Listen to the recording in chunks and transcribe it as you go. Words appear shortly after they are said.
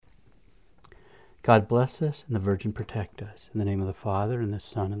God bless us and the Virgin protect us. In the name of the Father, and the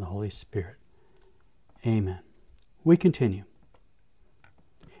Son, and the Holy Spirit. Amen. We continue.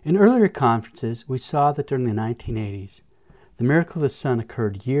 In earlier conferences, we saw that during the 1980s, the miracle of the sun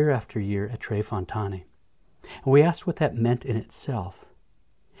occurred year after year at Tre Fontane. And we asked what that meant in itself,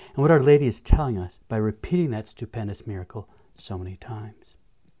 and what Our Lady is telling us by repeating that stupendous miracle so many times.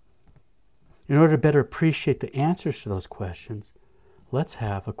 In order to better appreciate the answers to those questions, let's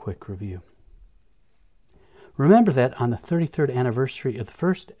have a quick review. Remember that on the 33rd anniversary of the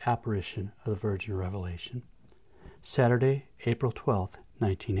first apparition of the Virgin Revelation, Saturday, April 12th,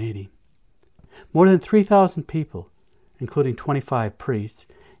 1980, more than 3,000 people, including 25 priests,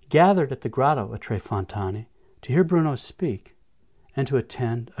 gathered at the grotto at Tre Fontane to hear Bruno speak and to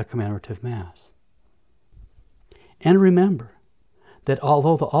attend a commemorative Mass. And remember that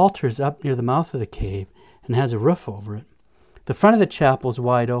although the altar is up near the mouth of the cave and has a roof over it, the front of the chapel is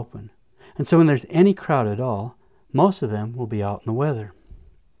wide open, and so when there's any crowd at all, most of them will be out in the weather.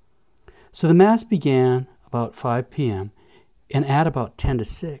 So the Mass began about 5 p.m., and at about 10 to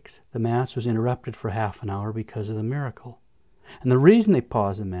 6, the Mass was interrupted for half an hour because of the miracle. And the reason they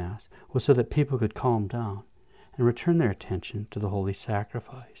paused the Mass was so that people could calm down and return their attention to the Holy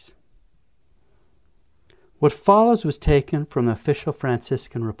Sacrifice. What follows was taken from the official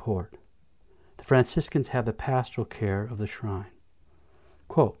Franciscan report. The Franciscans have the pastoral care of the shrine.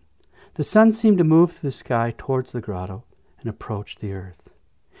 Quote, "The sun seemed to move through the sky towards the grotto and approach the earth.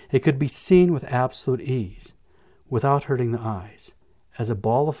 It could be seen with absolute ease, without hurting the eyes, as a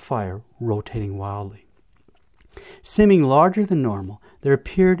ball of fire rotating wildly. Seeming larger than normal, there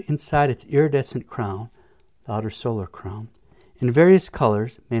appeared inside its iridescent crown, the outer solar crown, in various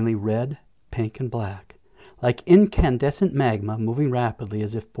colors, mainly red, pink, and black, like incandescent magma moving rapidly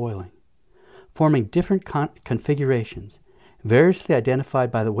as if boiling, forming different configurations, variously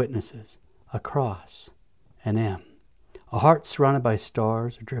identified by the witnesses: a cross, an M, a heart surrounded by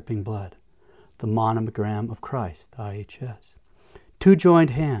stars or dripping blood, the monogram of Christ, the IHS, two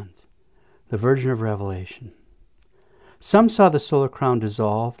joined hands, the Virgin of Revelation. Some saw the solar crown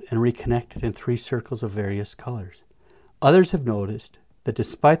dissolved and reconnected in 3 circles of various colors. Others have noticed that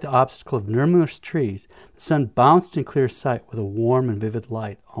despite the obstacle of numerous trees, the sun bounced in clear sight with a warm and vivid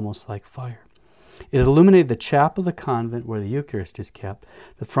light, almost like fire. It illuminated the chapel of the convent where the Eucharist is kept,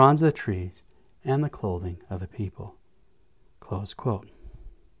 the fronds of the trees, and the clothing of the people." Close quote.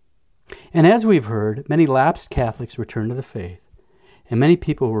 And as we've heard, many lapsed Catholics returned to the faith, and many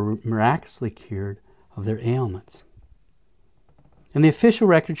people were miraculously cured of their ailments. And the official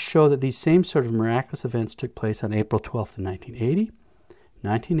records show that these same sort of miraculous events took place on April 12th, 1980,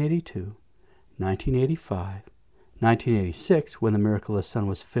 1982, 1985, 1986, when the Miracle of the Sun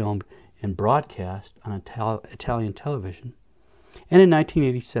was filmed and broadcast on Italian television, and in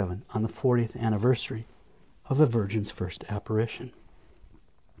 1987, on the 40th anniversary of the Virgin's first apparition.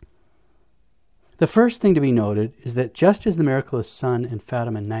 The first thing to be noted is that just as the Miracle of the Sun in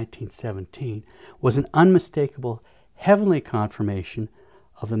Fatima in 1917 was an unmistakable heavenly confirmation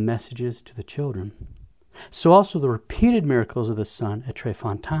of the messages to the children, so also the repeated miracles of the sun at Tre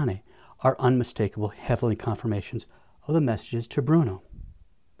Fontane are unmistakable heavenly confirmations of the messages to Bruno.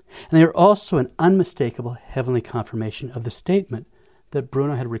 And they are also an unmistakable heavenly confirmation of the statement that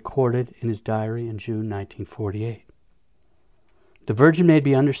Bruno had recorded in his diary in June 1948. The Virgin made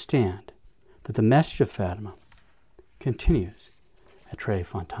me understand that the message of Fatima continues at Tre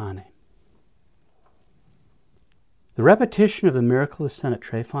Fontane. The repetition of the miracle of the sun at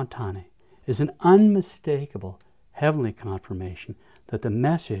Tre Fontane is an unmistakable heavenly confirmation that the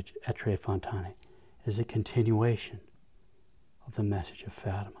message at Tre Fontane is a continuation of the message of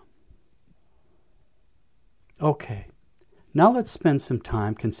Fatima. Okay, now let's spend some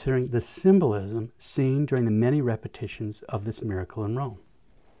time considering the symbolism seen during the many repetitions of this miracle in Rome.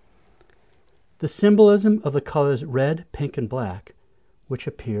 The symbolism of the colors red, pink, and black, which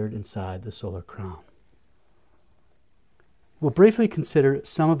appeared inside the solar crown. We'll briefly consider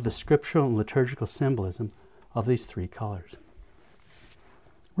some of the scriptural and liturgical symbolism of these 3 colors.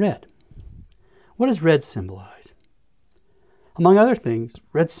 Red. What does red symbolize? Among other things,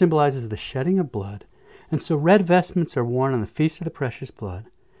 red symbolizes the shedding of blood, and so red vestments are worn on the Feast of the Precious Blood,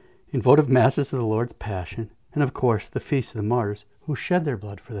 in votive masses of the Lord's Passion, and of course the Feast of the Martyrs who shed their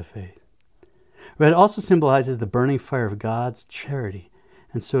blood for the faith. Red also symbolizes the burning fire of God's charity,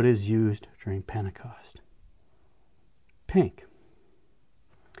 and so it is used during Pentecost. Pink.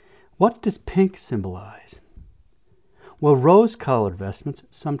 What does pink symbolize? Well, rose-colored vestments,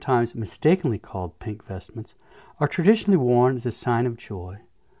 sometimes mistakenly called pink vestments, are traditionally worn as a sign of joy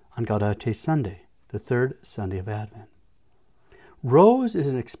on Gaudete Sunday, the 3rd Sunday of Advent. Rose is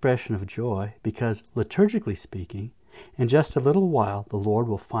an expression of joy because, liturgically speaking, in just a little while the Lord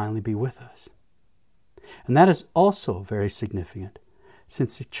will finally be with us. And that is also very significant,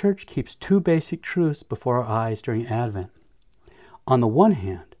 since the Church keeps two basic truths before our eyes during Advent. On the one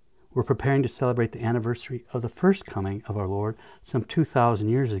hand, we're preparing to celebrate the anniversary of the first coming of our Lord some 2,000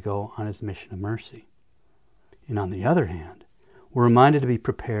 years ago on his mission of mercy. And on the other hand, we're reminded to be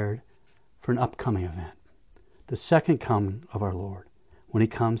prepared for an upcoming event, the second coming of our Lord, when he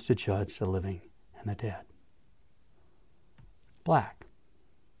comes to judge the living and the dead. Black.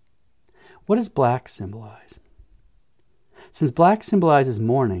 What does black symbolize? Since black symbolizes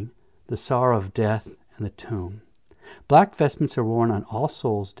mourning, the sorrow of death and the tomb, black vestments are worn on All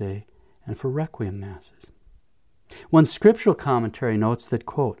Souls' Day and for Requiem Masses. One scriptural commentary notes that,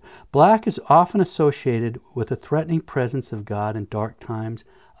 quote, black is often associated with the threatening presence of God in dark times,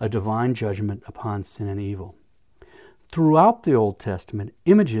 a divine judgment upon sin and evil. Throughout the Old Testament,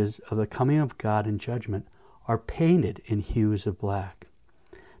 images of the coming of God in judgment are painted in hues of black.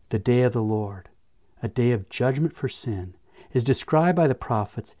 The day of the Lord, a day of judgment for sin, is described by the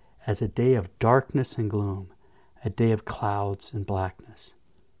prophets as a day of darkness and gloom, a day of clouds and blackness.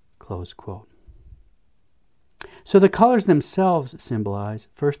 Close quote. So the colors themselves symbolize,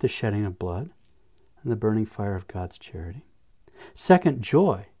 first, the shedding of blood and the burning fire of God's charity. Second,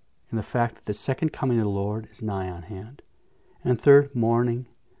 joy in the fact that the second coming of the Lord is nigh on hand. And third, mourning,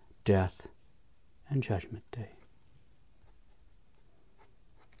 death, and judgment day.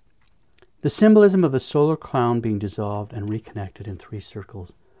 The symbolism of the solar crown being dissolved and reconnected in three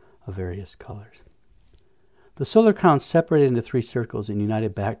circles of various colors. The solar crown separated into three circles and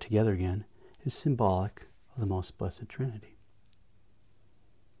united back together again is symbolic of the Most Blessed Trinity.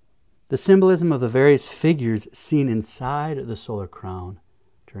 The symbolism of the various figures seen inside the solar crown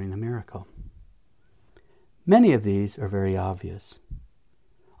during the miracle. Many of these are very obvious.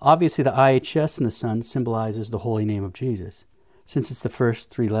 Obviously, the IHS in the sun symbolizes the holy name of Jesus, since it's the first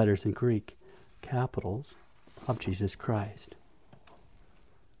three letters in Greek, capitals, of Jesus Christ.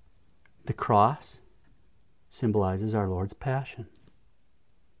 The cross symbolizes our Lord's passion.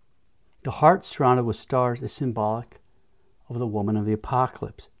 The heart surrounded with stars is symbolic of the woman of the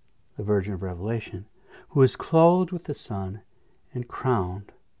Apocalypse, the Virgin of Revelation, who is clothed with the sun and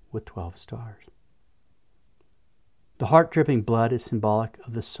crowned with 12 stars. The heart-dripping blood is symbolic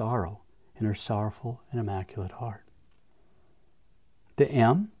of the sorrow in her sorrowful and immaculate heart. The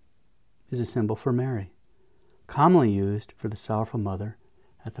M is a symbol for Mary, commonly used for the sorrowful mother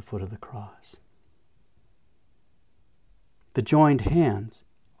at the foot of the cross. The joined hands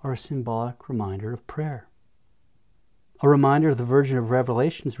are a symbolic reminder of prayer, a reminder of the Virgin of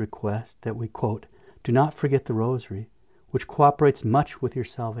Revelation's request that we, quote, do not forget the rosary, which cooperates much with your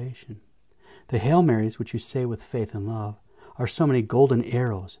salvation. The Hail Marys, which you say with faith and love, are so many golden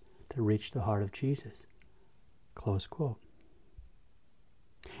arrows that reach the heart of Jesus. Close quote.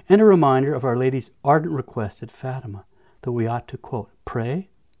 And a reminder of Our Lady's ardent request at Fatima that we ought to, quote, pray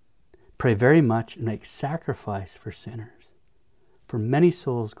very much and make sacrifice for sinners. For many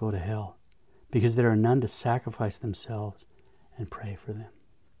souls go to hell because there are none to sacrifice themselves and pray for them.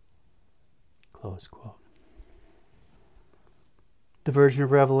 Close quote. The Virgin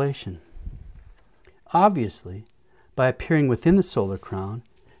of Revelation. Obviously, by appearing within the solar crown,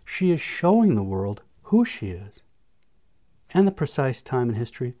 she is showing the world who she is and the precise time in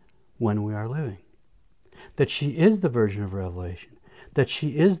history when we are living. That she is the Virgin of Revelation, that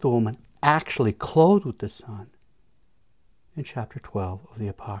she is the woman actually clothed with the sun in chapter 12 of the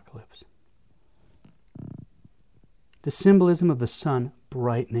Apocalypse. The symbolism of the sun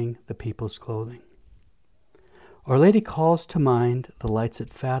brightening the people's clothing. Our Lady calls to mind the lights at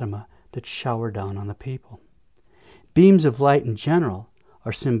Fatima that shower down on the people. Beams of light in general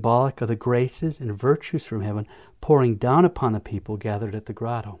are symbolic of the graces and virtues from heaven pouring down upon the people gathered at the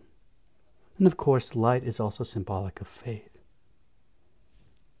grotto. And of course, light is also symbolic of faith.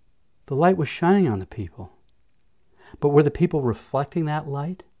 The light was shining on the people, but were the people reflecting that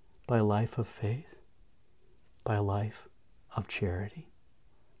light by a life of faith, by a life of charity?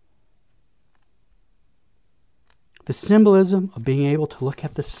 The symbolism of being able to look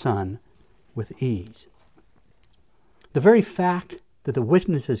at the sun with ease. The very fact that the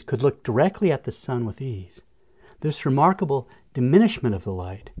witnesses could look directly at the sun with ease, this remarkable diminishment of the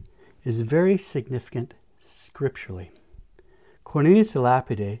light, is very significant scripturally. Cornelius de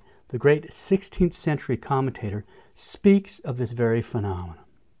Lapide, the great 16th century commentator, speaks of this very phenomenon.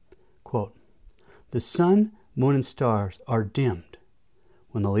 Quote, the sun, moon, and stars are dimmed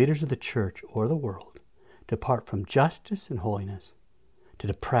when the leaders of the church or the world depart from justice and holiness to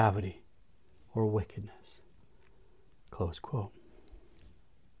depravity or wickedness. Close quote.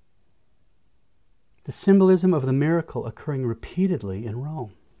 the symbolism of the miracle occurring repeatedly in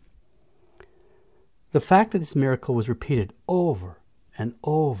Rome. The fact that this miracle was repeated over and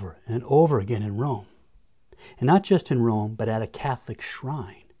over and over again in Rome, and not just in Rome, but at a Catholic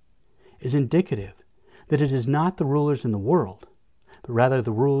shrine, is indicative that it is not the rulers in the world, but rather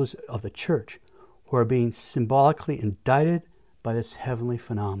the rulers of the church who are being symbolically indicted by this heavenly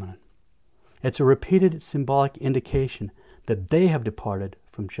phenomenon. It's a repeated symbolic indication that they have departed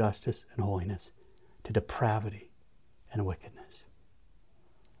from justice and holiness to depravity and wickedness.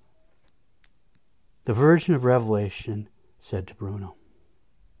 The Virgin of Revelation said to Bruno,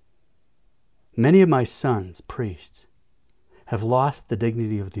 "Many of my sons, priests, have lost the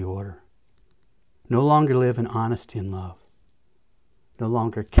dignity of the order, no longer live in honesty and love, no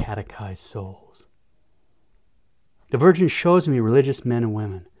longer catechize souls. The Virgin shows me religious men and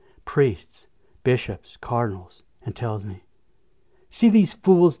women, priests, bishops, cardinals, and tells me, 'See, these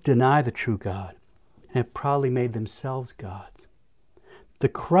fools deny the true God and have proudly made themselves gods. The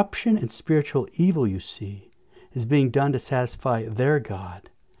corruption and spiritual evil you see is being done to satisfy their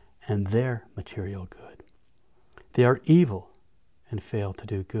God and their material good. They are evil and fail to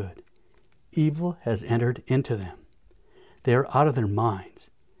do good. Evil has entered into them. They are out of their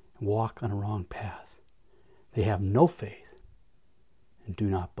minds and walk on a wrong path. They have no faith and do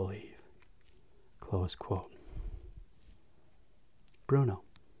not believe.'" Close quote. Bruno,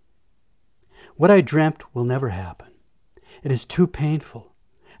 what I dreamt will never happen. It is too painful,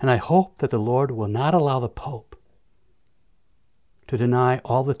 and I hope that the Lord will not allow the Pope to deny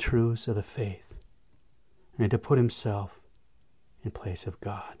all the truths of the faith and to put himself in place of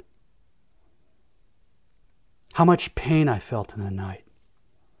God. How much pain I felt in the night.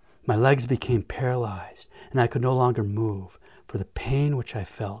 My legs became paralyzed, and I could no longer move for the pain which I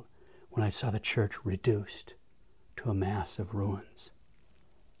felt when I saw the church reduced to a mass of ruins.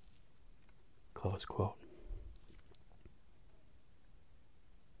 Close quote.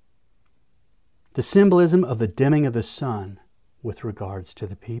 The symbolism of the dimming of the sun with regards to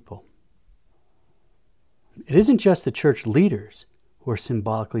the people. It isn't just the church leaders who are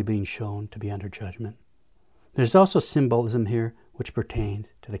symbolically being shown to be under judgment. There's also symbolism here which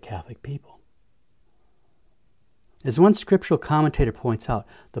pertains to the Catholic people. As one scriptural commentator points out,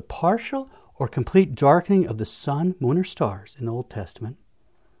 the partial or complete darkening of the sun, moon, or stars in the Old Testament,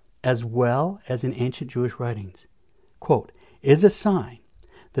 as well as in ancient Jewish writings, quote, is a sign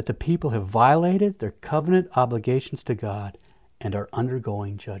that the people have violated their covenant obligations to God and are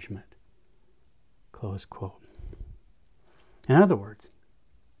undergoing judgment. Close quote. In other words,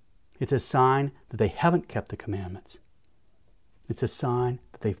 it's a sign that they haven't kept the commandments. It's a sign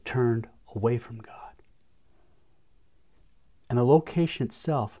that they've turned away from God. And the location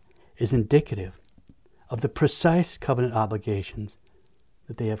itself is indicative of the precise covenant obligations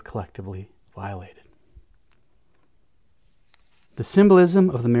that they have collectively violated. The symbolism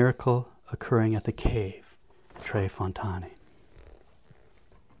of the miracle occurring at the cave at Tre Fontane.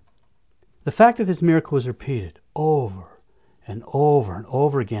 The fact that this miracle was repeated over and over and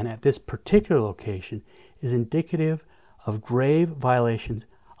over again at this particular location is indicative of grave violations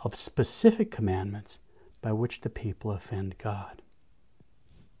of specific commandments by which the people offend God.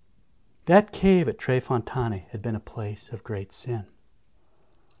 That cave at Tre Fontane had been a place of great sin.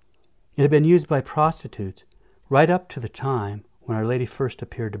 It had been used by prostitutes right up to the time when Our Lady first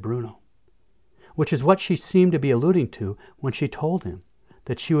appeared to Bruno, which is what she seemed to be alluding to when she told him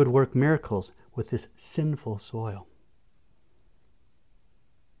that she would work miracles with this sinful soil.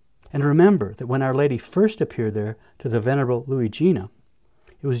 And remember that when Our Lady first appeared there to the Venerable Luigina,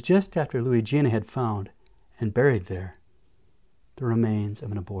 it was just after Luigina had found and buried there the remains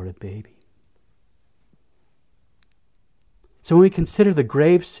of an aborted baby. So when we consider the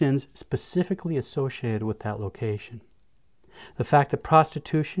grave sins specifically associated with that location, the fact that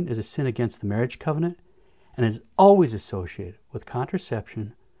prostitution is a sin against the marriage covenant and is always associated with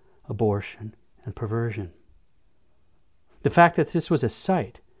contraception, abortion, and perversion. The fact that this was a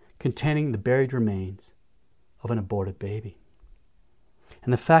site containing the buried remains of an aborted baby.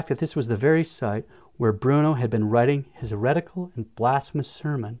 And the fact that this was the very site where Bruno had been writing his heretical and blasphemous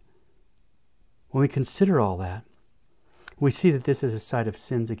sermon. When we consider all that, we see that this is a site of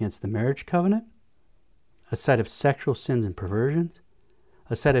sins against the marriage covenant, a site of sexual sins and perversions,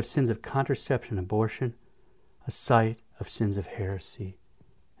 a site of sins of contraception and abortion, a site of sins of heresy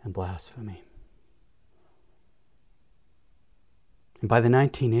and blasphemy. And by the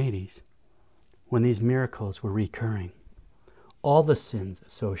 1980s, when these miracles were recurring, all the sins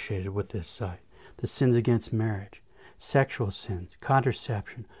associated with this site, the sins against marriage, sexual sins,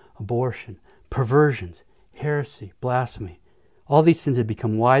 contraception, abortion, perversions, heresy, blasphemy, all these sins had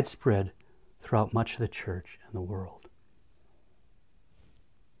become widespread throughout much of the church and the world.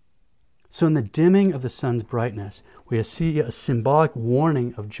 So in the dimming of the sun's brightness, we see a symbolic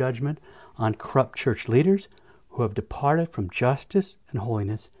warning of judgment on corrupt church leaders who have departed from justice and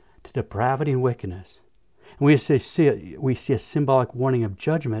holiness to depravity and wickedness. And we see a symbolic warning of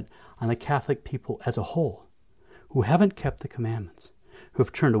judgment on the Catholic people as a whole, who haven't kept the commandments, who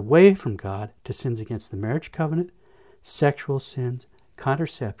have turned away from God to sins against the marriage covenant, sexual sins,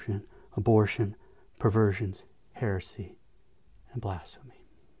 contraception, abortion, perversions, heresy, and blasphemy.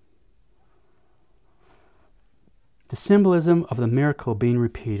 The symbolism of the miracle being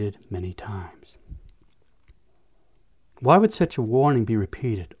repeated many times. Why would such a warning be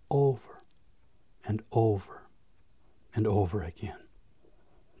repeated over and over and over again?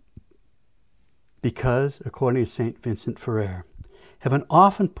 Because, according to St. Vincent Ferrer, heaven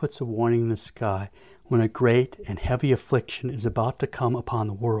often puts a warning in the sky when a great and heavy affliction is about to come upon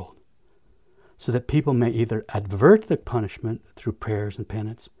the world, so that people may either avert the punishment through prayers and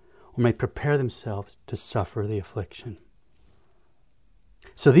penance, or may prepare themselves to suffer the affliction.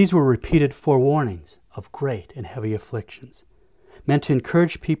 So these were repeated forewarnings of great and heavy afflictions, meant to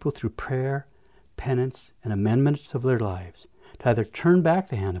encourage people through prayer, penance, and amendments of their lives to either turn back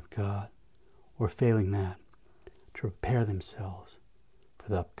the hand of God, or failing that, to prepare themselves for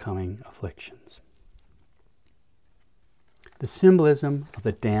the upcoming afflictions. The symbolism of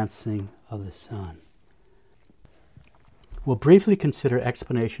the dancing of the sun. We'll briefly consider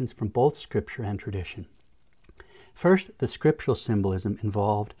explanations from both Scripture and tradition. First, the scriptural symbolism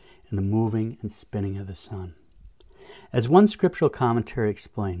involved in the moving and spinning of the sun. As one scriptural commentary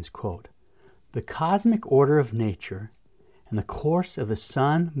explains, quote, "The cosmic order of nature and the course of the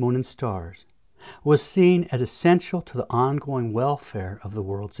sun, moon, and stars was seen as essential to the ongoing welfare of the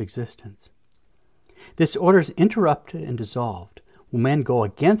world's existence. This order is interrupted and dissolved when men go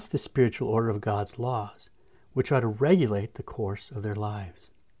against the spiritual order of God's laws, which are to regulate the course of their lives.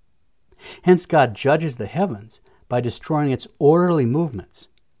 Hence, God judges the heavens by destroying its orderly movements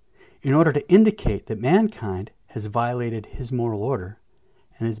in order to indicate that mankind has violated his moral order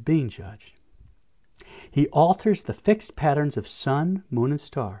and is being judged. He alters the fixed patterns of sun, moon, and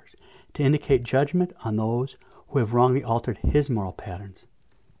stars to indicate judgment on those who have wrongly altered his moral patterns,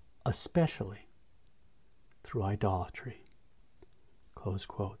 especially through idolatry." Close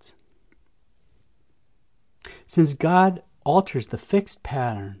quotes. Since God alters the fixed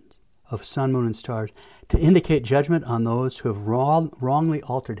patterns of sun, moon, and stars to indicate judgment on those who have wrongly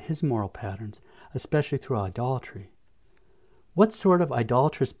altered his moral patterns, especially through idolatry, what sort of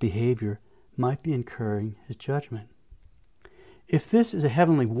idolatrous behavior might be incurring his judgment? If this is a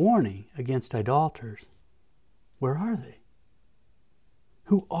heavenly warning against idolaters, where are they?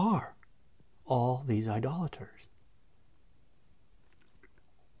 Who are all these idolaters?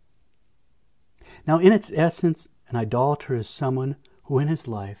 Now, in its essence, an idolater is someone who in his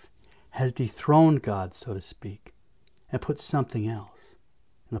life has dethroned God, so to speak, and put something else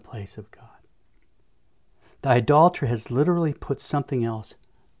in the place of God. The idolater has literally put something else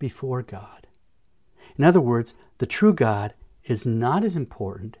before God. In other words, the true God is not as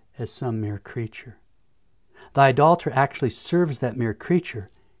important as some mere creature. The idolater actually serves that mere creature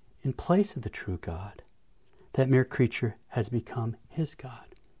in place of the true God. That mere creature has become his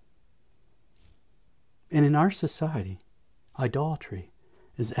God. And in our society, idolatry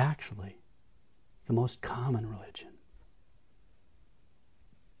is actually the most common religion.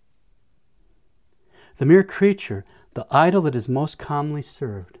 The mere creature, the idol that is most commonly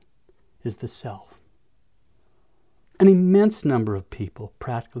served, is the self. An immense number of people,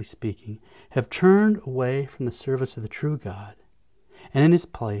 practically speaking, have turned away from the service of the true God, and in his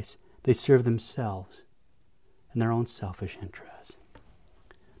place they serve themselves and their own selfish interests.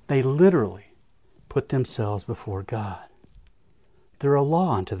 They literally put themselves before God. They're a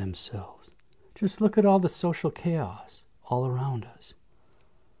law unto themselves. Just look at all the social chaos all around us.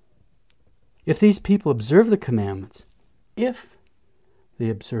 If these people observe the commandments, if they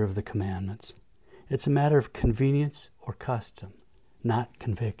observe the commandments, it's a matter of convenience or custom, not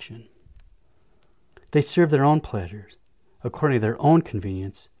conviction. They serve their own pleasures according to their own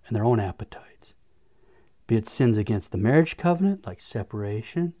convenience and their own appetites, be it sins against the marriage covenant like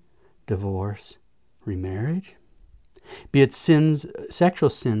separation, divorce, remarriage, be it sins, sexual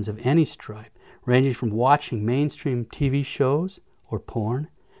sins of any stripe, ranging from watching mainstream TV shows or porn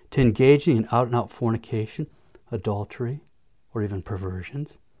to engaging in out-and-out fornication, adultery, or even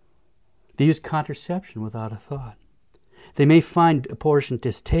perversions. They use contraception without a thought. They may find abortion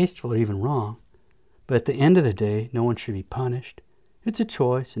distasteful or even wrong, but at the end of the day, no one should be punished. It's a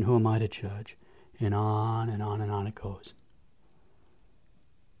choice, and who am I to judge? And on and on and on it goes.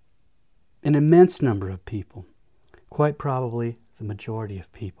 An immense number of people, quite probably the majority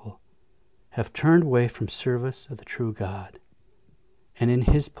of people, have turned away from service of the true God, and in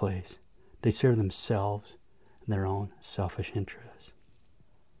His place they serve themselves and their own selfish interests.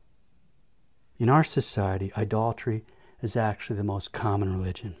 In our society, idolatry is actually the most common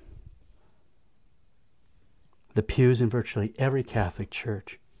religion. The pews in virtually every Catholic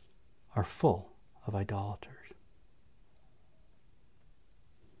church are full of idolaters.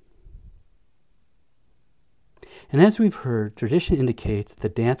 And as we've heard, tradition indicates that the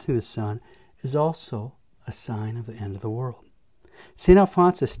dancing of the sun is also a sign of the end of the world. St.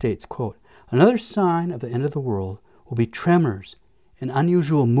 Alphonsus states, quote, "Another sign of the end of the world will be tremors and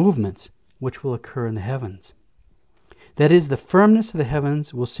unusual movements which will occur in the heavens. That is, the firmness of the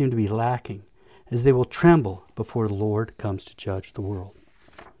heavens will seem to be lacking, as they will tremble before the Lord comes to judge the world."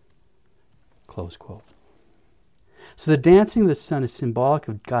 Close quote. So the dancing of the sun is symbolic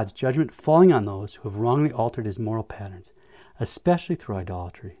of God's judgment falling on those who have wrongly altered His moral patterns, especially through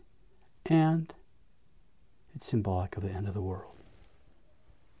idolatry, and it's symbolic of the end of the world.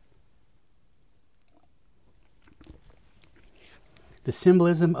 The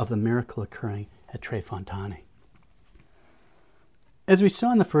symbolism of the miracle occurring at Tre Fontane. As we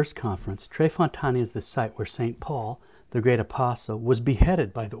saw in the first conference, Tre Fontane is the site where St. Paul, the great apostle, was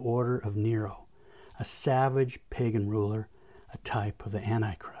beheaded by the order of Nero, a savage pagan ruler, a type of the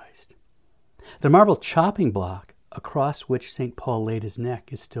Antichrist. The marble chopping block across which St. Paul laid his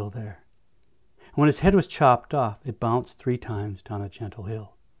neck is still there. And when his head was chopped off, it bounced 3 times down a gentle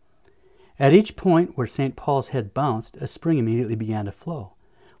hill. At each point where St. Paul's head bounced, a spring immediately began to flow,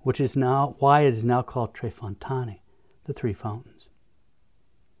 which is now why it is now called Tre Fontane, the 3 fountains.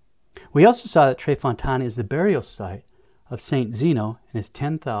 We also saw that Tre Fontane is the burial site of St. Zeno and his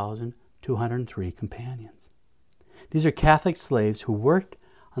 10,203 companions. These are Catholic slaves who worked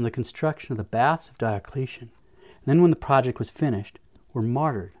on the construction of the baths of Diocletian, and then when the project was finished, were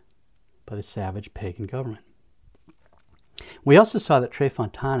martyred by the savage pagan government. We also saw that Tre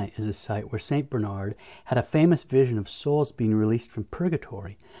Fontane is a site where St. Bernard had a famous vision of souls being released from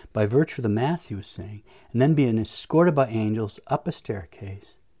purgatory by virtue of the Mass he was saying, and then being escorted by angels up a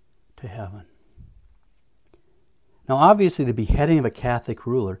staircase to heaven. Now, obviously, the beheading of a Catholic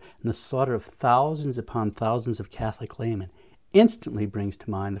ruler and the slaughter of thousands upon thousands of Catholic laymen instantly brings to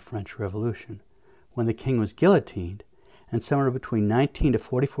mind the French Revolution, when the king was guillotined and somewhere between 19,000 to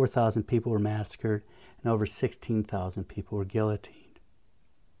 44,000 people were massacred and over 16,000 people were guillotined.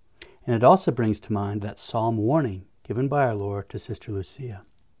 And it also brings to mind that solemn warning given by our Lord to Sister Lucia.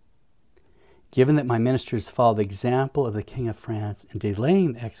 "Given that my ministers follow the example of the King of France in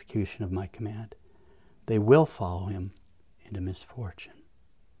delaying the execution of my command, they will follow him into misfortune."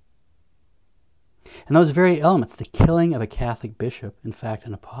 And those very elements, the killing of a Catholic bishop, in fact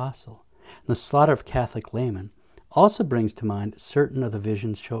an apostle, and the slaughter of Catholic laymen, also brings to mind certain of the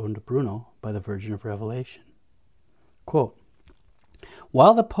visions shown to Bruno by the Virgin of Revelation. Quote,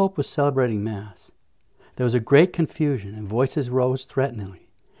 "While the Pope was celebrating Mass, there was a great confusion and voices rose threateningly.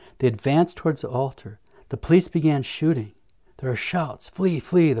 They advanced towards the altar. The police began shooting. There are shouts, 'Flee,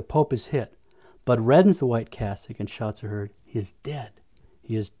 flee, the Pope is hit.' Blood reddens the white cassock and shouts are heard, 'He is dead,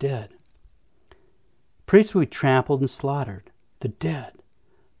 he is dead.' Priests will be trampled and slaughtered. The dead.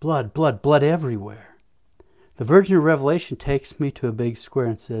 Blood, blood, blood everywhere. The Virgin of Revelation takes me to a big square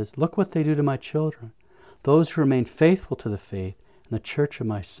and says, 'Look what they do to my children, those who remain faithful to the faith and the church of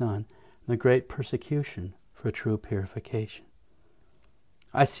my Son, and the great persecution for true purification.'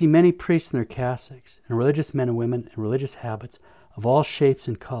 I see many priests in their cassocks, and religious men and women in religious habits of all shapes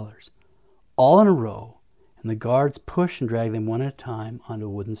and colors, all in a row, and the guards push and drag them one at a time onto a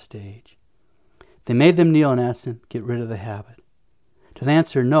wooden stage. They made them kneel and asked them, 'Get rid of the habit.' To the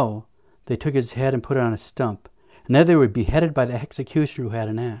answer, 'No,' they took his head and put it on a stump, and there they were beheaded by the executioner who had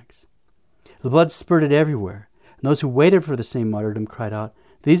an axe. The blood spurted everywhere, and those who waited for the same martyrdom cried out,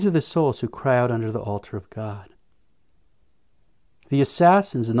 'These are the souls who cry out under the altar of God.' The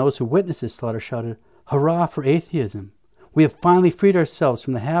assassins and those who witnessed this slaughter shouted, 'Hurrah for atheism! We have finally freed ourselves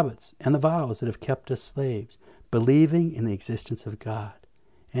from the habits and the vows that have kept us slaves, believing in the existence of God.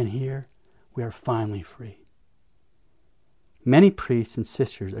 And here we are finally free.' Many priests and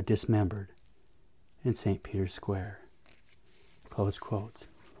sisters are dismembered in St. Peter's Square." Close quotes.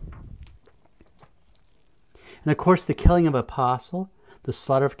 And of course, the killing of an apostle, the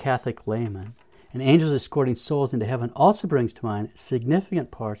slaughter of Catholic laymen, and angels escorting souls into heaven also brings to mind significant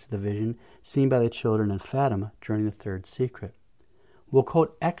parts of the vision seen by the children in Fatima during the third secret. We'll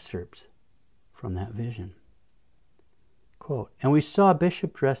quote excerpts from that vision. Quote, "And we saw a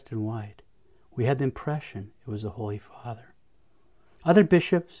bishop dressed in white. We had the impression it was the Holy Father. Other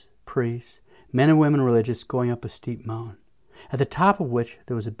bishops, priests, men and women religious, going up a steep mountain, at the top of which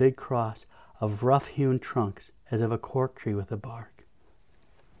there was a big cross of rough-hewn trunks, as of a cork tree with a bark.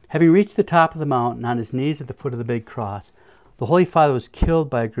 Having reached the top of the mountain, on his knees at the foot of the big cross, the Holy Father was killed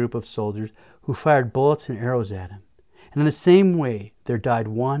by a group of soldiers who fired bullets and arrows at him. And in the same way, there died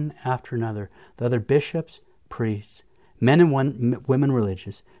one after another the other bishops, priests, men and women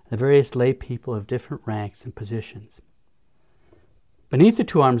religious, and the various lay people of different ranks and positions. Beneath the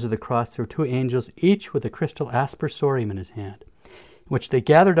two arms of the cross there were two angels, each with a crystal aspersorium in his hand, in which they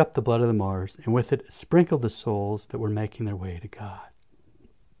gathered up the blood of the martyrs, and with it sprinkled the souls that were making their way to God.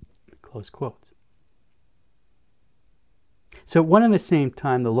 Close quotes. So at one and the same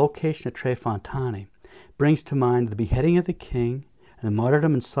time, the location of Tre Fontane brings to mind the beheading of the king and the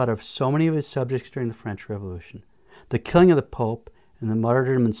martyrdom and slaughter of so many of his subjects during the French Revolution, the killing of the Pope, and the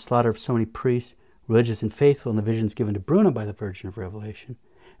martyrdom and slaughter of so many priests, religious and faithful, in the visions given to Bruno by the Virgin of Revelation,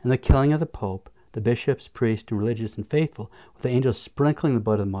 and the killing of the Pope, the bishops, priests, and religious and faithful, with the angels sprinkling the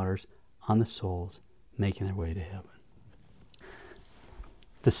blood of the martyrs on the souls, making their way to heaven.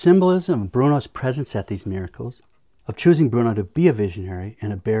 The symbolism of Bruno's presence at these miracles, of choosing Bruno to be a visionary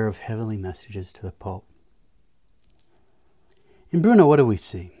and a bearer of heavenly messages to the Pope. In Bruno, what do we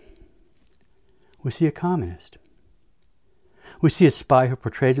see? We see a communist. We see a spy who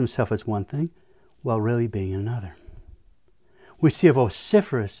portrays himself as one thing while really being another. We see a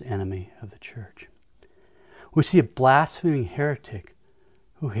vociferous enemy of the Church. We see a blaspheming heretic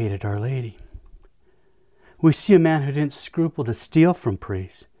who hated Our Lady. We see a man who didn't scruple to steal from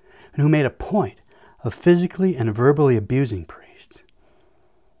priests and who made a point of physically and verbally abusing priests.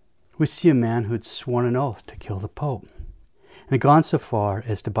 We see a man who had sworn an oath to kill the Pope and had gone so far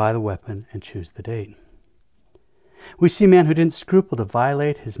as to buy the weapon and choose the date. We see a man who didn't scruple to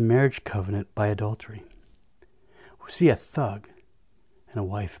violate his marriage covenant by adultery. We see a thug and a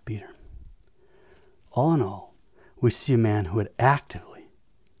wife beater. All in all, we see a man who had actively,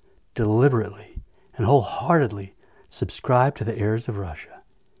 deliberately, and wholeheartedly subscribed to the errors of Russia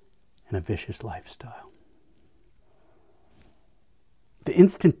and a vicious lifestyle. The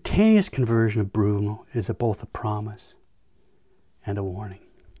instantaneous conversion of Bruno is both a promise and a warning.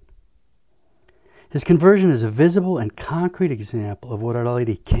 His conversion is a visible and concrete example of what Our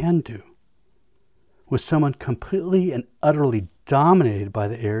Lady can do with someone completely and utterly dominated by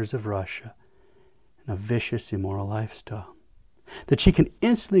the errors of Russia and a vicious, immoral lifestyle. That she can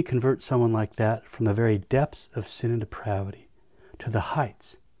instantly convert someone like that from the very depths of sin and depravity to the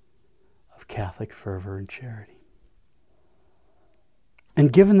heights of Catholic fervor and charity.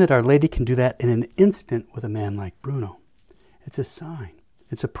 And given that Our Lady can do that in an instant with a man like Bruno, it's a sign,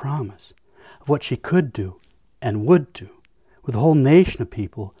 it's a promise of what she could do and would do with a whole nation of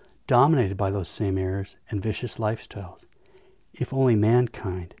people dominated by those same errors and vicious lifestyles, if only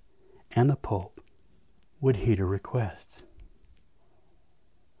mankind and the Pope would heed her requests.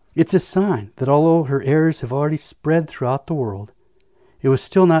 It's a sign that although her errors have already spread throughout the world, it was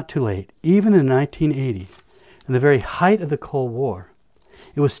still not too late, even in the 1980s, in the very height of the Cold War,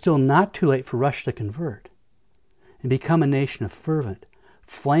 it was still not too late for Russia to convert and become a nation of fervent,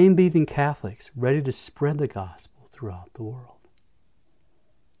 flame-breathing Catholics ready to spread the gospel throughout the world.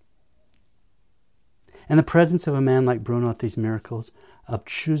 And the presence of a man like Bruno at these miracles, of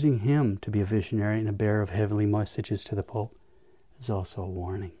choosing him to be a visionary and a bearer of heavenly messages to the Pope, is also a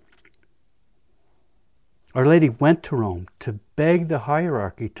warning. Our Lady went to Rome to beg the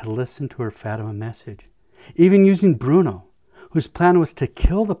hierarchy to listen to her Fatima message, even using Bruno, whose plan was to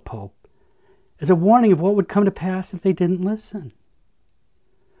kill the Pope, as a warning of what would come to pass if they didn't listen.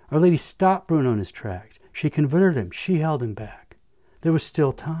 Our Lady stopped Bruno in his tracks. She converted him. She held him back. There was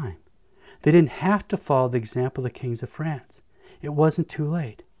still time. They didn't have to follow the example of the kings of France. It wasn't too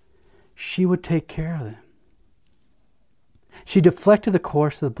late. She would take care of them. She deflected the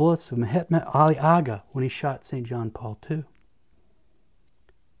course of the bullets of Mehmet Ali Aga when he shot St. John Paul II.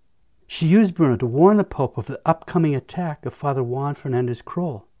 She used Bruno to warn the Pope of the upcoming attack of Father Juan Fernandez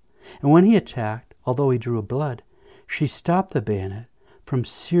Kroll. And when he attacked, although he drew blood, she stopped the bayonet from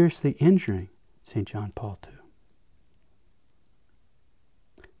seriously injuring St. John Paul II.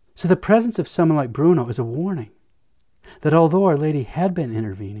 So the presence of someone like Bruno is a warning that although Our Lady had been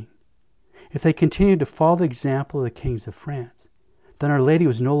intervening, if they continued to follow the example of the kings of France, then Our Lady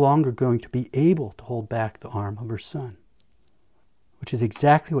was no longer going to be able to hold back the arm of her son, which is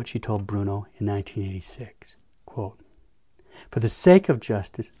exactly what she told Bruno in 1986. Quote, "For the sake of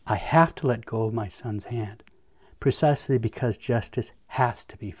justice, I have to let go of my son's hand, precisely because justice has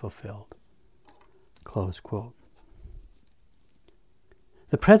to be fulfilled." Close quote.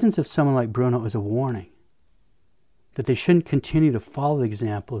 The presence of someone like Bruno is a warning that they shouldn't continue to follow the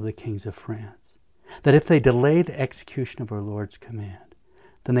example of the kings of France, that if they delay the execution of our Lord's command,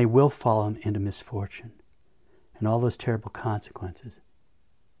 then they will fall into misfortune, and all those terrible consequences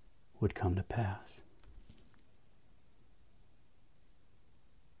would come to pass.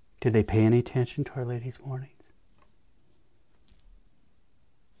 Did they pay any attention to Our Lady's warnings?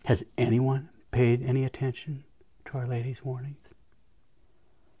 Has anyone paid any attention to Our Lady's warnings?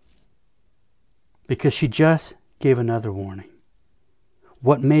 Because she just gave another warning.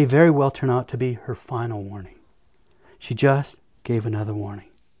 What may very well turn out to be her final warning. She just gave another warning.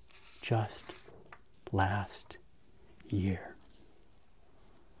 Just last year.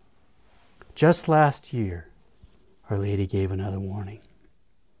 Just last year, Our Lady gave another warning.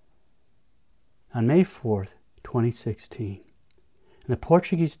 On May 4th, 2016, in the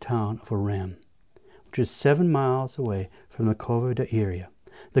Portuguese town of Orem, which is 7 miles away from the Cova da Iria.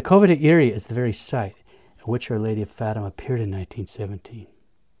 The Cova da Iria is the very site at which Our Lady of Fatima appeared in 1917.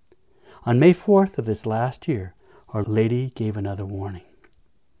 On May 4th of this last year, Our Lady gave another warning.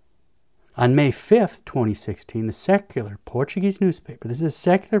 On May 5th, 2016, the secular Portuguese newspaper, this is a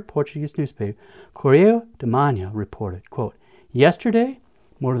secular Portuguese newspaper, Correio da Manhã reported, quote, "Yesterday,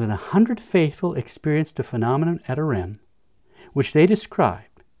 more than 100 faithful experienced a phenomenon at Orem, which they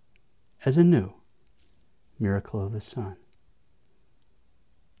described as a new miracle of the sun."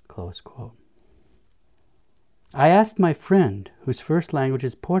 Close quote. I asked my friend, whose first language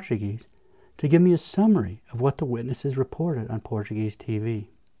is Portuguese, to give me a summary of what the witnesses reported on Portuguese TV.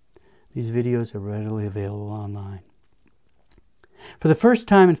 These videos are readily available online. For the first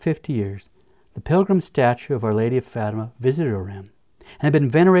time in 50 years, the pilgrim statue of Our Lady of Fatima visited Orem and had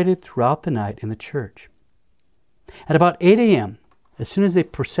been venerated throughout the night in the church. At about 8 a.m., as soon as they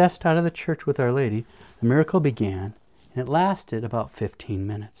processed out of the church with Our Lady, the miracle began, and it lasted about 15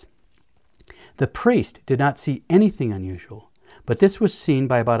 minutes. The priest did not see anything unusual, but this was seen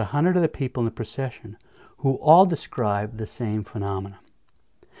by about 100 of the people in the procession, who all described the same phenomena.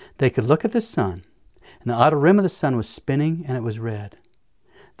 They could look at the sun, and the outer rim of the sun was spinning, and it was red.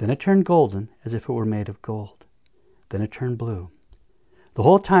 Then it turned golden, as if it were made of gold. Then it turned blue. The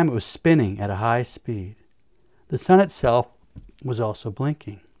whole time it was spinning at a high speed. The sun itself was also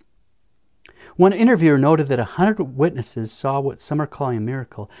blinking. One interviewer noted that 100 witnesses saw what some are calling a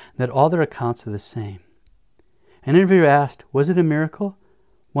miracle, and that all their accounts are the same. An interviewer asked, "Was it a miracle?"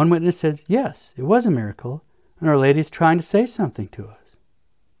 One witness said, "Yes, it was a miracle, and Our Lady is trying to say something to us."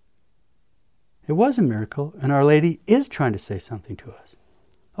 It was a miracle, and Our Lady is trying to say something to us.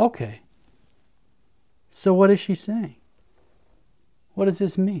 Okay. So what is she saying? What does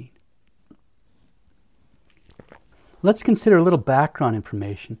this mean? Let's consider a little background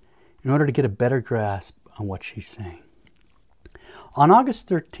information in order to get a better grasp on what she's saying. On August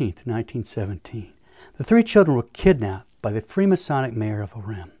 13th, 1917, the 3 children were kidnapped by the Freemasonic mayor of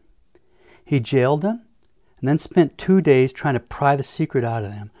Orem. He jailed them and then spent 2 days trying to pry the secret out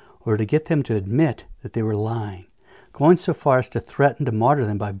of them, or to get them to admit that they were lying, going so far as to threaten to martyr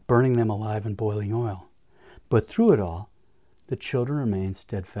them by burning them alive in boiling oil. But through it all, the children remained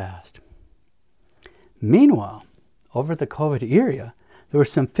steadfast. Meanwhile, over at the Cova da Iria, there were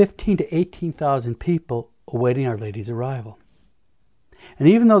some 15,000 to 18,000 people awaiting Our Lady's arrival. And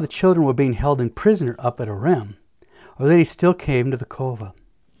even though the children were being held in prisoner up at Orem, Our Lady still came to the Cova.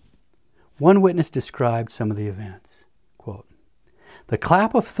 One witness described some of the events. Quote, "The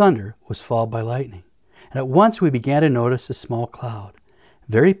clap of thunder was followed by lightning, and at once we began to notice a small cloud,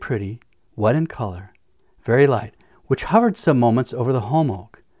 very pretty, white in color, very light, which hovered some moments over the holm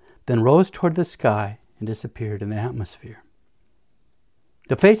oak, then rose toward the sky and disappeared in the atmosphere.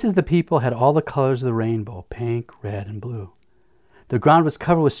 The faces of the people had all the colors of the rainbow, pink, red, and blue. The ground was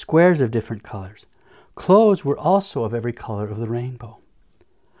covered with squares of different colors. Clothes were also of every color of the rainbow.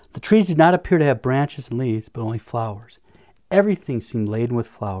 The trees did not appear to have branches and leaves, but only flowers. Everything seemed laden with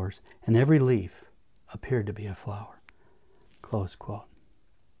flowers, and every leaf appeared to be a flower." Close quote.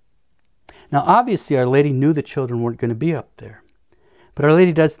 Now, obviously, Our Lady knew the children weren't going to be up there, but Our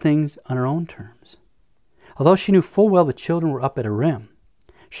Lady does things on her own terms. Although she knew full well the children were up at Orem,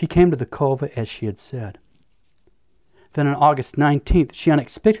 she came to the Cova as she had said. Then on August 19th, she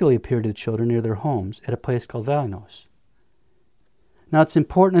unexpectedly appeared to the children near their homes at a place called Valinhos. Now, it's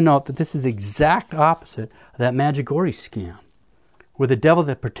important to note that this is the exact opposite of that Medjugorje scam, where the devil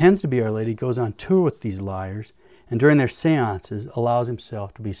that pretends to be Our Lady goes on tour with these liars and during their seances allows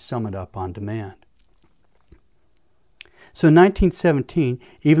himself to be summoned up on demand. So in 1917,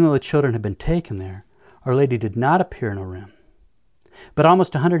 even though the children had been taken there, Our Lady did not appear in Orem. But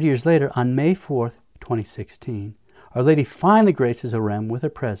almost 100 years later, on May 4th, 2016, Our Lady finally graces Orem with her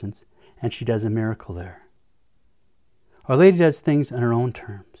presence, and she does a miracle there. Our Lady does things on her own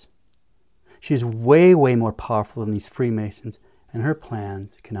terms. She is way, way more powerful than these Freemasons, and her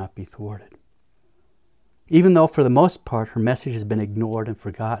plans cannot be thwarted. Even though for the most part her message has been ignored and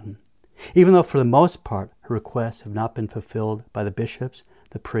forgotten, even though for the most part her requests have not been fulfilled by the bishops,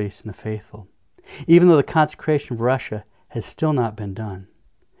 the priests, and the faithful, even though the consecration of Russia has still not been done,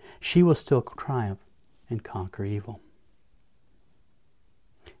 she will still triumph and conquer evil.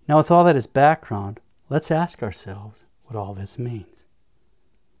 Now, with all that as background, let's ask ourselves what all this means.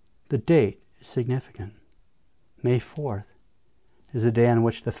 The date is significant. May 4th is the day on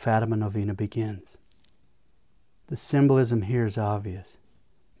which the Fatima Novena begins. The symbolism here is obvious.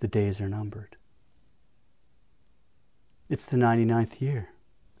 The days are numbered. It's the 99th year.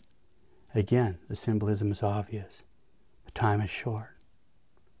 Again, the symbolism is obvious. The time is short.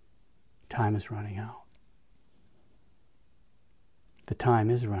 Time is running out. The time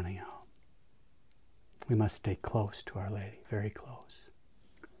is running out. We must stay close to Our Lady, very close.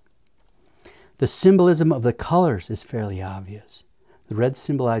 The symbolism of the colors is fairly obvious. The red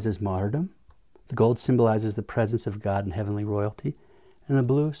symbolizes martyrdom, the gold symbolizes the presence of God and heavenly royalty, and the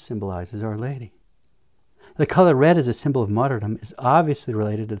blue symbolizes Our Lady. The color red as a symbol of martyrdom is obviously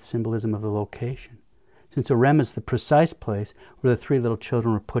related to the symbolism of the location, since Orem is the precise place where the three little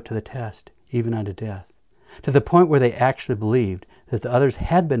children were put to the test, even unto death, to the point where they actually believed that the others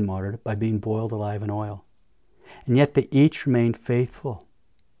had been martyred by being boiled alive in oil. And yet they each remained faithful.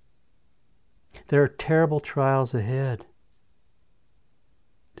 There are terrible trials ahead.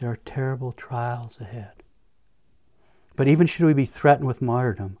 There are terrible trials ahead. But even should we be threatened with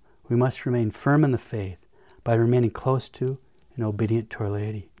martyrdom, we must remain firm in the faith by remaining close to and obedient to Our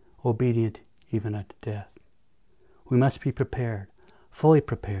Lady, obedient even unto death. We must be prepared, fully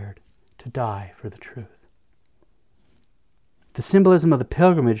prepared, to die for the truth. The symbolism of the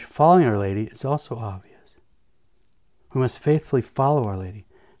pilgrimage following Our Lady is also obvious. We must faithfully follow Our Lady,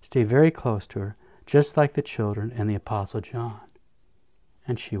 stay very close to her, just like the children and the Apostle John,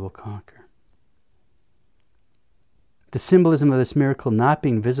 and she will conquer. The symbolism of this miracle not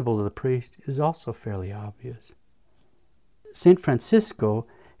being visible to the priest is also fairly obvious. St. Francisco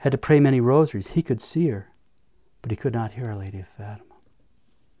had to pray many rosaries. He could see her, but he could not hear Our Lady of Fatima.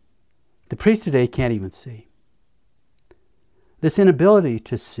 The priest today can't even see. This inability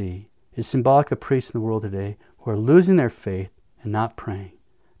to see is symbolic of priests in the world today who are losing their faith and not praying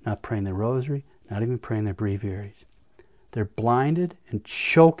their rosary, not even praying their breviaries. They're blinded and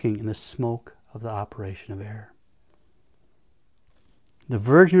choking in the smoke of the operation of error. The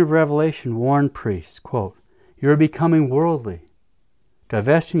Virgin of Revelation warned priests, quote, "You are becoming worldly,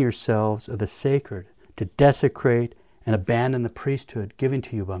 divesting yourselves of the sacred to desecrate and abandon the priesthood given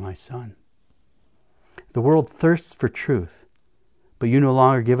to you by my Son. The world thirsts for truth, but you no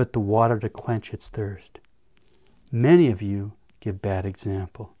longer give it the water to quench its thirst. Many of you give bad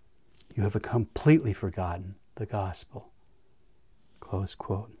example. You have completely forgotten the gospel." Close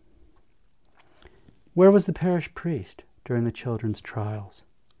quote. Where was the parish priest during the children's trials?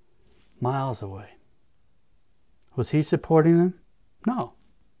 Miles away. Was he supporting them? No.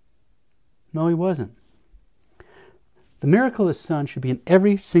 No, he wasn't. The miracle of the Son should be in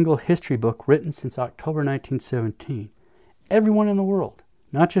every single history book written since October 1917. Everyone in the world,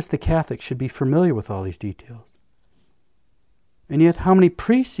 not just the Catholics, should be familiar with all these details. And yet, how many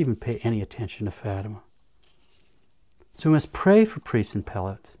priests even pay any attention to Fatima? So we must pray for priests and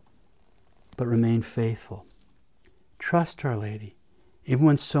prelates, but remain faithful. Trust Our Lady, even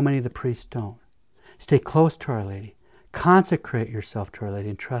when so many of the priests don't. Stay close to Our Lady. Consecrate yourself to Our Lady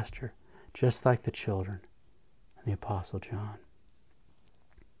and trust her, just like the children and the Apostle John.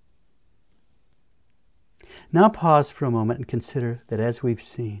 Now pause for a moment and consider that, as we've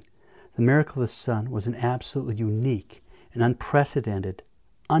seen, the miracle of the Son was an absolutely unique and unprecedented,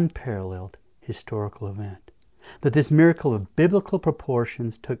 unparalleled historical event. That this miracle of biblical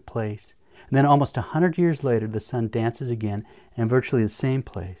proportions took place, and then almost 100 years later the Son dances again in virtually the same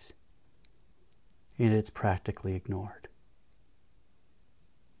place, and it's practically ignored.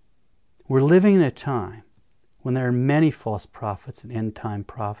 We're living in a time when there are many false prophets and end-time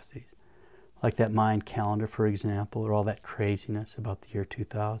prophecies, like that Mayan calendar, for example, or all that craziness about the year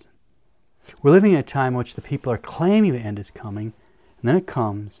 2000. We're living in a time in which the people are claiming the end is coming, and then it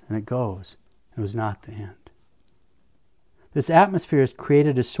comes and it goes. It was not the end. This atmosphere has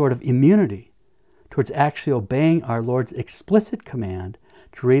created a sort of immunity towards actually obeying our Lord's explicit command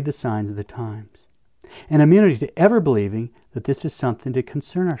to read the signs of the times, and immunity to ever believing that this is something to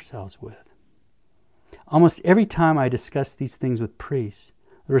concern ourselves with. Almost every time I discuss these things with priests,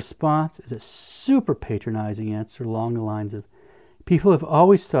 the response is a super patronizing answer along the lines of, people have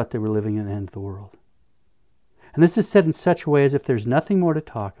always thought they were living in the end of the world. And this is said in such a way as if there's nothing more to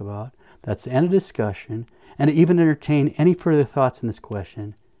talk about, that's the end of discussion, and to even entertain any further thoughts in this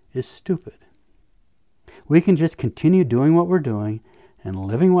question is stupid. We can just continue doing what we're doing and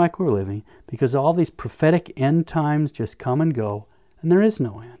living like we're living because all these prophetic end times just come and go, and there is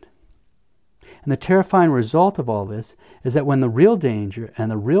no end. And the terrifying result of all this is that when the real danger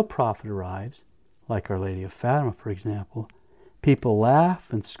and the real prophet arrives, like Our Lady of Fatima, for example, people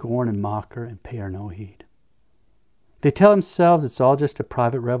laugh and scorn and mock her and pay her no heed. They tell themselves it's all just a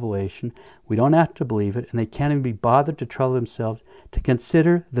private revelation, we don't have to believe it, and they can't even be bothered to trouble themselves to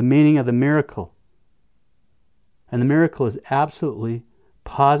consider the meaning of the miracle. And the miracle is absolutely,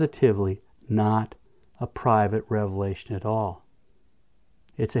 positively not a private revelation at all.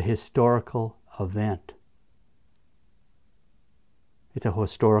 It's a historical event. It's a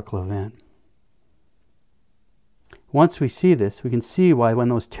historical event. Once we see this, we can see why when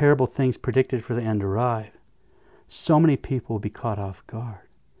those terrible things predicted for the end arrive, so many people will be caught off guard.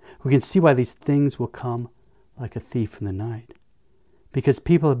 We can see why these things will come like a thief in the night. Because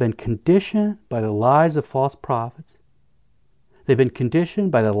people have been conditioned by the lies of false prophets. They've been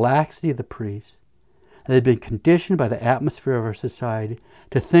conditioned by the laxity of the priests. And they've been conditioned by the atmosphere of our society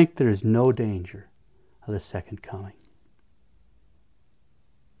to think there is no danger of the second coming.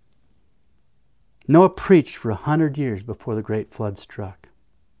 Noah preached for 100 years before the great flood struck.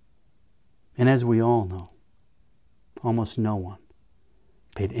 And as we all know, almost no one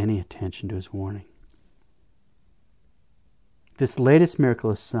paid any attention to his warning. This latest miracle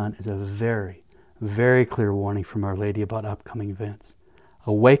of the sun is a very, very clear warning from Our Lady about upcoming events.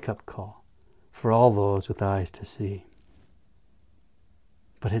 A wake-up call for all those with eyes to see.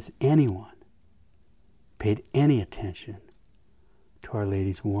 But has anyone paid any attention to Our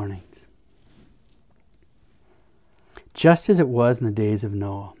Lady's warnings? Just as it was in the days of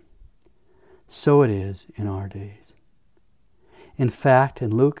Noah, so it is in our days. In fact,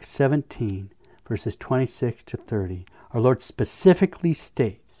 in Luke 17, verses 26 to 30, our Lord specifically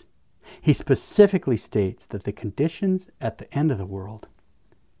states, He specifically states that the conditions at the end of the world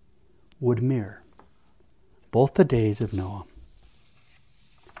would mirror both the days of Noah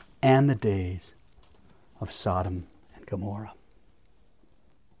and the days of Sodom and Gomorrah.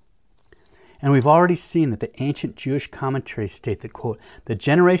 And we've already seen that the ancient Jewish commentaries state that, quote, the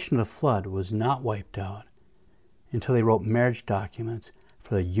generation of the flood was not wiped out until they wrote marriage documents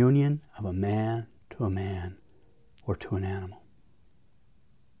for the union of a man or to an animal.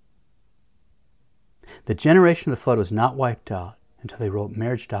 The generation of the flood was not wiped out until they wrote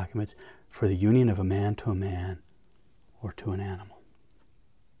marriage documents for the union of a man or to an animal.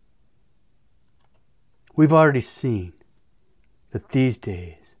 We've already seen that these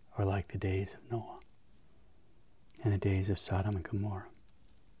days are like the days of Noah and the days of Sodom and Gomorrah.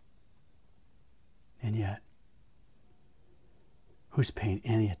 And yet, who's paying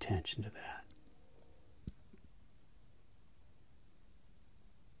any attention to that?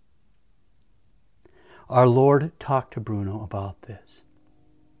 Our Lord talked to Bruno about this.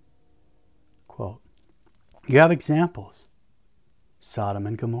 Quote, you have examples. Sodom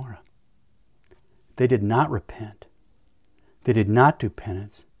and Gomorrah. They did not repent. They did not do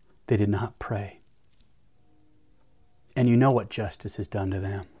penance. They did not pray. And you know what justice has done to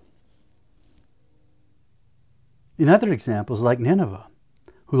them. Another example is like Nineveh,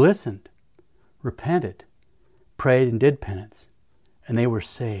 who listened, repented, prayed, and did penance, and they were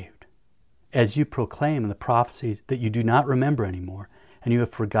saved, as you proclaim in the prophecies that you do not remember anymore, and you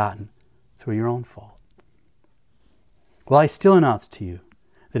have forgotten through your own fault. Well, I still announce to you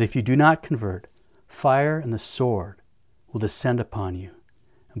that if you do not convert, fire and the sword will descend upon you,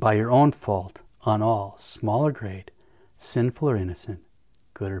 and by your own fault, on all, small or great, sinful or innocent,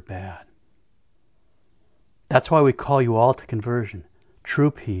 good or bad. That's why we call you all to conversion,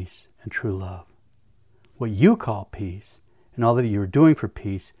 true peace and true love. What you call peace, and all that you are doing for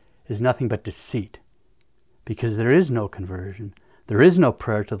peace, is nothing but deceit, because there is no conversion, there is no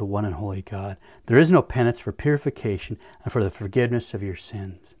prayer to the one and holy God, there is no penance for purification and for the forgiveness of your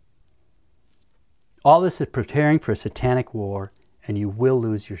sins. All this is preparing for a satanic war, and you will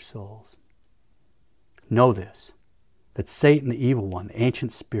lose your souls. Know this, that Satan, the evil one, the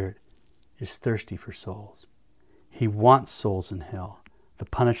ancient spirit, is thirsty for souls. He wants souls in hell, the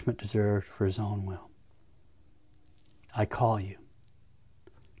punishment deserved for his own will. I call you.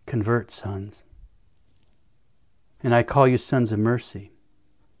 Convert, sons. And I call you sons of mercy,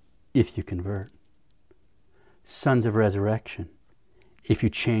 if you convert. Sons of resurrection, if you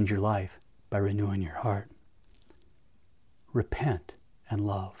change your life by renewing your heart. Repent and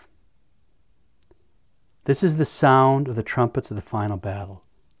love. This is the sound of the trumpets of the final battle.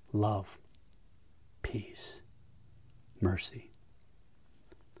 Love, peace, mercy.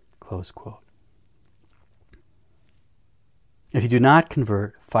 Close quote. If you do not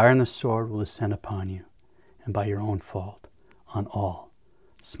convert, fire and the sword will descend upon you, and by your own fault, on all,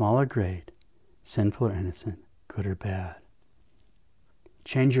 small or great, sinful or innocent, good or bad.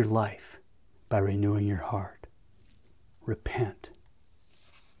 Change your life by renewing your heart. Repent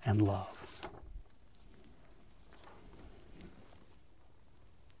and love.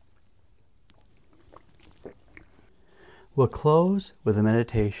 We'll close with a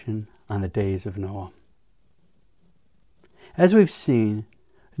meditation on the days of Noah. As we've seen,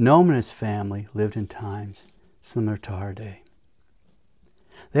 Noah and his family lived in times similar to our day.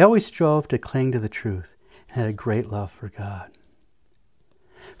 They always strove to cling to the truth and had a great love for God.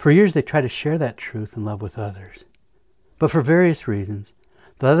 For years they tried to share that truth and love with others. But for various reasons,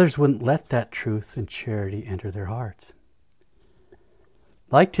 the others wouldn't let that truth and charity enter their hearts.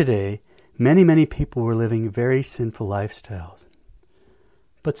 Like today, many people were living very sinful lifestyles.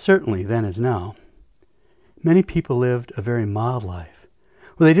 But certainly then as now, many people lived a very mild life,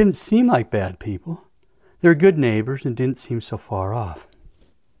 where they didn't seem like bad people. They were good neighbors and didn't seem so far off.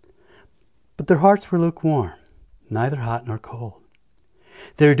 But their hearts were lukewarm, neither hot nor cold.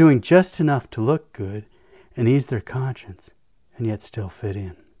 They were doing just enough to look good and ease their conscience, and yet still fit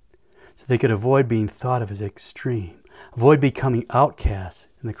in, so they could avoid being thought of as extreme, avoid becoming outcasts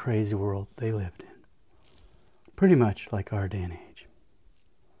in the crazy world they lived in. Pretty much like our day and age.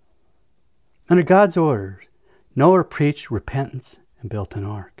 Under God's orders, Noah preached repentance and built an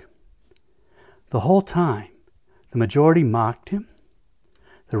ark. The whole time, the majority mocked him,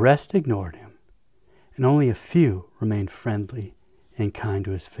 the rest ignored him, and only a few remained friendly and kind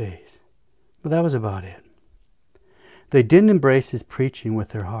to his face. But that was about it. They didn't embrace his preaching with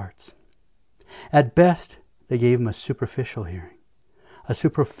their hearts. At best, they gave him a superficial hearing, a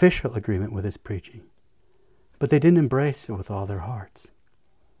superficial agreement with his preaching. But they didn't embrace it with all their hearts.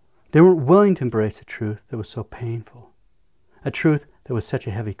 They weren't willing to embrace a truth that was so painful, a truth that was such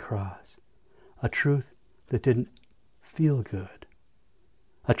a heavy cross, a truth that didn't feel good,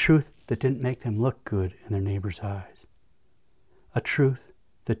 a truth that didn't make them look good in their neighbor's eyes, a truth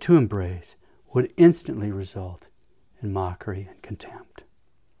that to embrace would instantly result in mockery and contempt.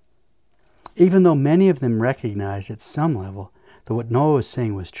 Even though many of them recognized at some level that what Noah was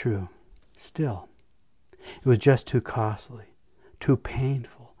saying was true, still, it was just too costly, too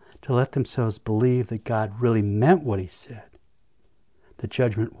painful to let themselves believe that God really meant what he said. The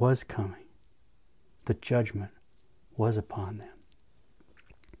judgment was coming. The judgment was upon them.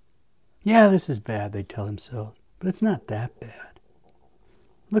 Yeah, this is bad, they tell themselves, but it's not that bad.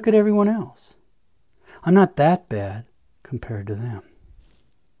 Look at everyone else. I'm not that bad compared to them.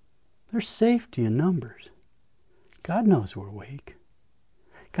 There's safety in numbers. God knows we're weak.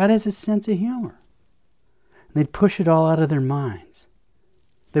 God has a sense of humor. And they'd push it all out of their minds.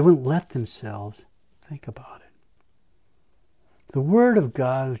 They wouldn't let themselves think about it. The Word of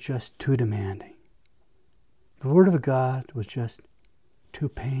God was just too demanding. The Word of God was just too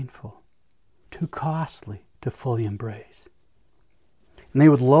painful, too costly to fully embrace. And they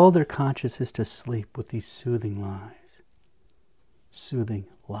would lull their consciences to sleep with these soothing lies. Soothing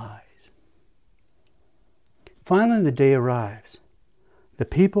lies. Finally, the day arrives. The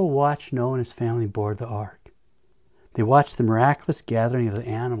people watch Noah and his family board the ark. They watch the miraculous gathering of the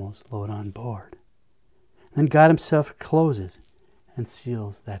animals load on board. Then God himself closes and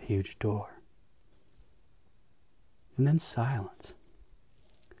seals that huge door. And then silence.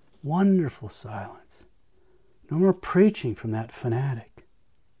 Wonderful silence. No more preaching from that fanatic.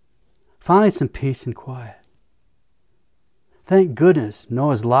 Finally, some peace and quiet. Thank goodness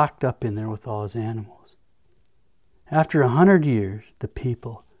Noah's locked up in there with all his animals. After 100 years, the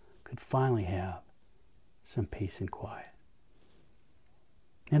people could finally have some peace and quiet.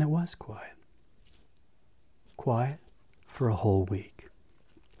 And it was quiet. Quiet for a whole week.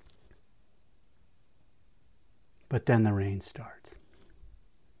 But then the rain starts.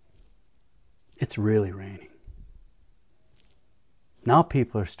 It's really raining. Now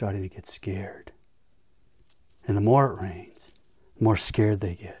people are starting to get scared. And the more it rains, the more scared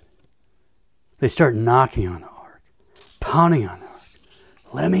they get. They start knocking on the ark, pounding on the ark.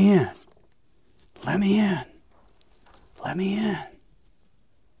 Let me in. Let me in. Let me in.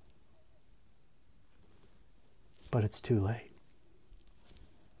 But it's too late.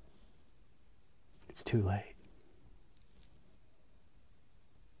 It's too late.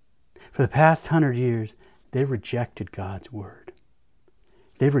 For the past 100 years, they've rejected God's word.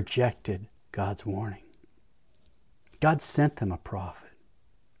 They've rejected God's warning. God sent them a prophet.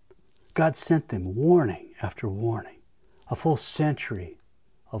 God sent them warning after warning, a full century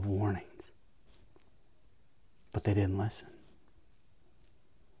of warnings. But they didn't listen.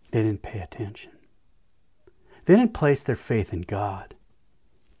 They didn't pay attention. They didn't place their faith in God.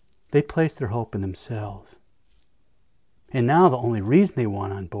 They placed their hope in themselves. And now the only reason they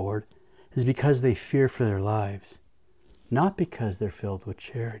want on board is because they fear for their lives, not because they're filled with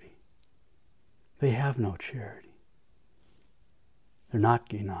charity. They have no charity. They're not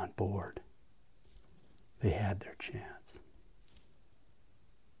getting on board. They had their chance.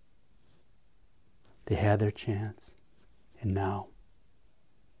 They had their chance, and now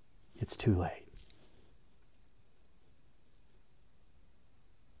it's too late.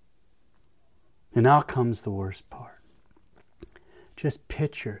 And now comes the worst part. Just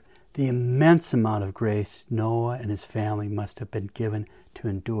picture the immense amount of grace Noah and his family must have been given to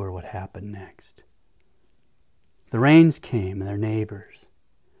endure what happened next. The rains came, and their neighbors,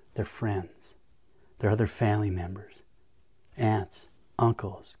 their friends, their other family members, aunts,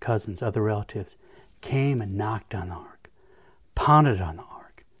 uncles, cousins, other relatives, came and knocked on the ark, pounded on the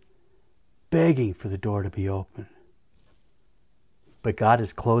ark, begging for the door to be opened. But God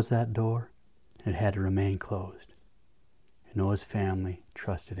has closed that door, and it had to remain closed. And Noah's family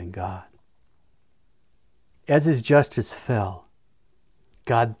trusted in God. As his justice fell,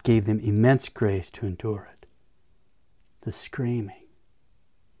 God gave them immense grace to endure it. The screaming,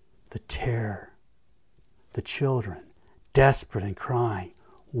 the terror, the children, desperate and crying,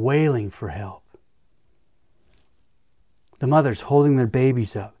 wailing for help. The mothers holding their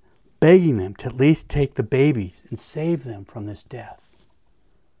babies up, begging them to at least take the babies and save them from this death.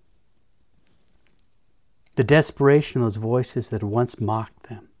 The desperation of those voices that had once mocked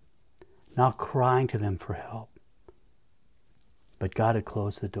them, now crying to them for help. But God had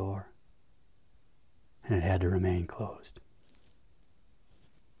closed the door, and it had to remain closed.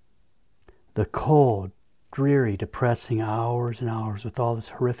 The cold, dreary, depressing hours and hours with all this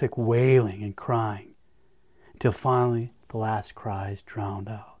horrific wailing and crying, until finally the last cries drowned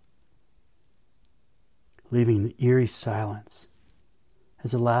out, leaving an eerie silence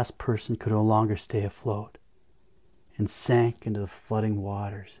as the last person could no longer stay afloat and sank into the flooding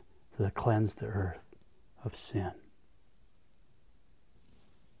waters that cleansed the earth of sin.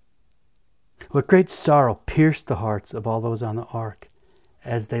 What great sorrow pierced the hearts of all those on the ark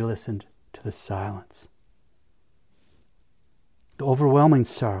as they listened to the silence. The overwhelming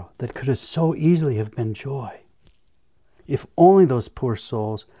sorrow that could have so easily have been joy, if only those poor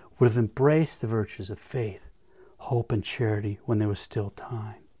souls would have embraced the virtues of faith, hope, and charity when there was still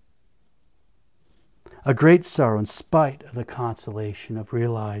time. A great sorrow in spite of the consolation of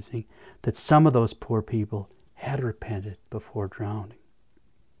realizing that some of those poor people had repented before drowning.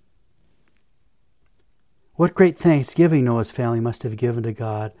 What great thanksgiving Noah's family must have given to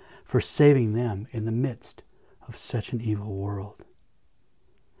God for saving them in the midst of such an evil world,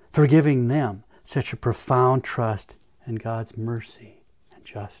 for giving them such a profound trust in God's mercy and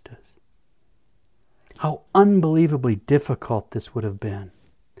justice. How unbelievably difficult this would have been.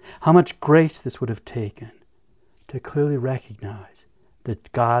 How much grace this would have taken to clearly recognize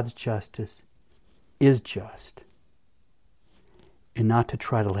that God's justice is just, and not to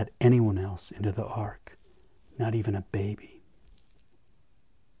try to let anyone else into the ark, not even a baby.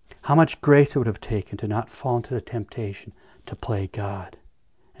 How much grace it would have taken to not fall into the temptation to play God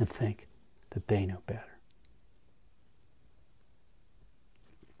and think that they knew better.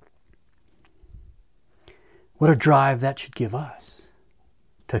 What a drive that should give us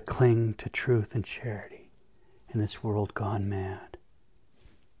to cling to truth and charity in this world gone mad.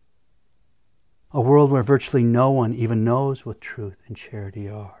 A world where virtually no one even knows what truth and charity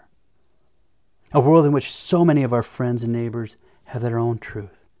are. A world in which so many of our friends and neighbors have their own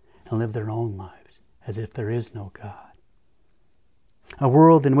truth and live their own lives as if there is no God. A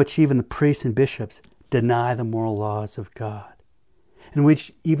world in which even the priests and bishops deny the moral laws of God. In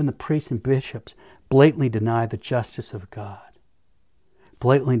which even the priests and bishops blatantly deny the justice of God.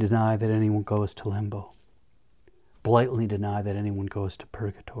 Blatantly deny that anyone goes to limbo. Blatantly deny that anyone goes to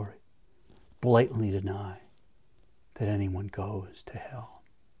purgatory. Blatantly deny that anyone goes to hell.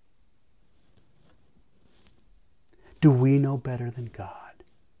 Do we know better than God?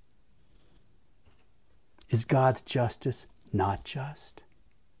 Is God's justice not just?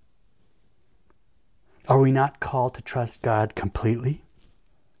 Are we not called to trust God completely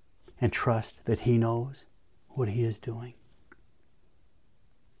and trust that He knows what He is doing?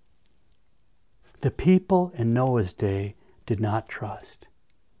 The people in Noah's day did not trust.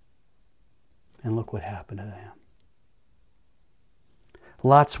 And look what happened to them.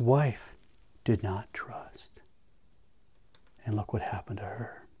 Lot's wife did not trust. And look what happened to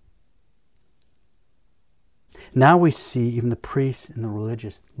her. Now we see even the priests and the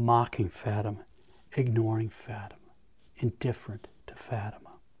religious mocking Fatima ignoring Fatima, indifferent to Fatima.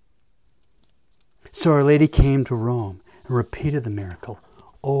 So Our Lady came to Rome and repeated the miracle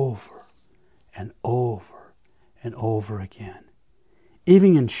over and over and over again,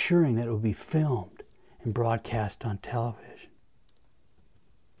 even ensuring that it would be filmed and broadcast on television.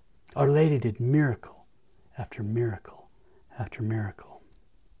 Our Lady did miracle after miracle after miracle.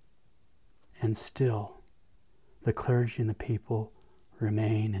 And still, the clergy and the people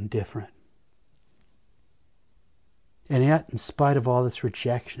remain indifferent. And yet, in spite of all this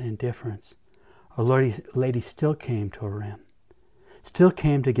rejection and indifference, Our Lady still came to Arim, still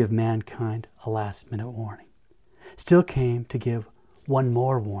came to give mankind a last-minute warning, still came to give one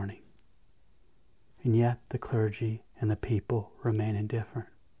more warning. And yet, the clergy and the people remain indifferent.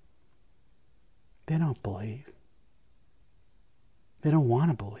 They don't believe. They don't want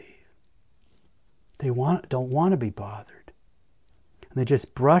to believe. They don't want to be bothered. And they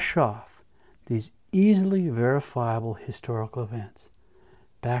just brush off these easily verifiable historical events,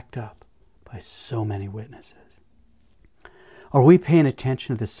 backed up by so many witnesses. Are we paying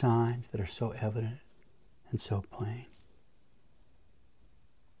attention to the signs that are so evident and so plain?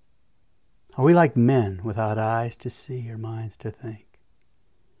 Are we like men without eyes to see or minds to think?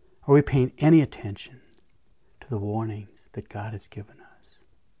 Are we paying any attention to the warnings that God has given us?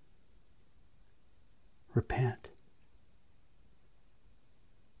 Repent.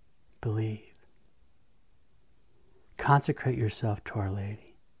 Believe. Consecrate yourself to Our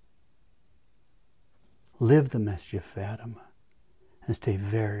Lady. Live the message of Fatima and stay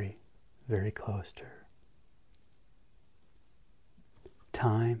very, very close to her.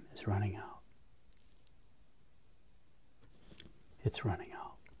 Time is running out. It's running out.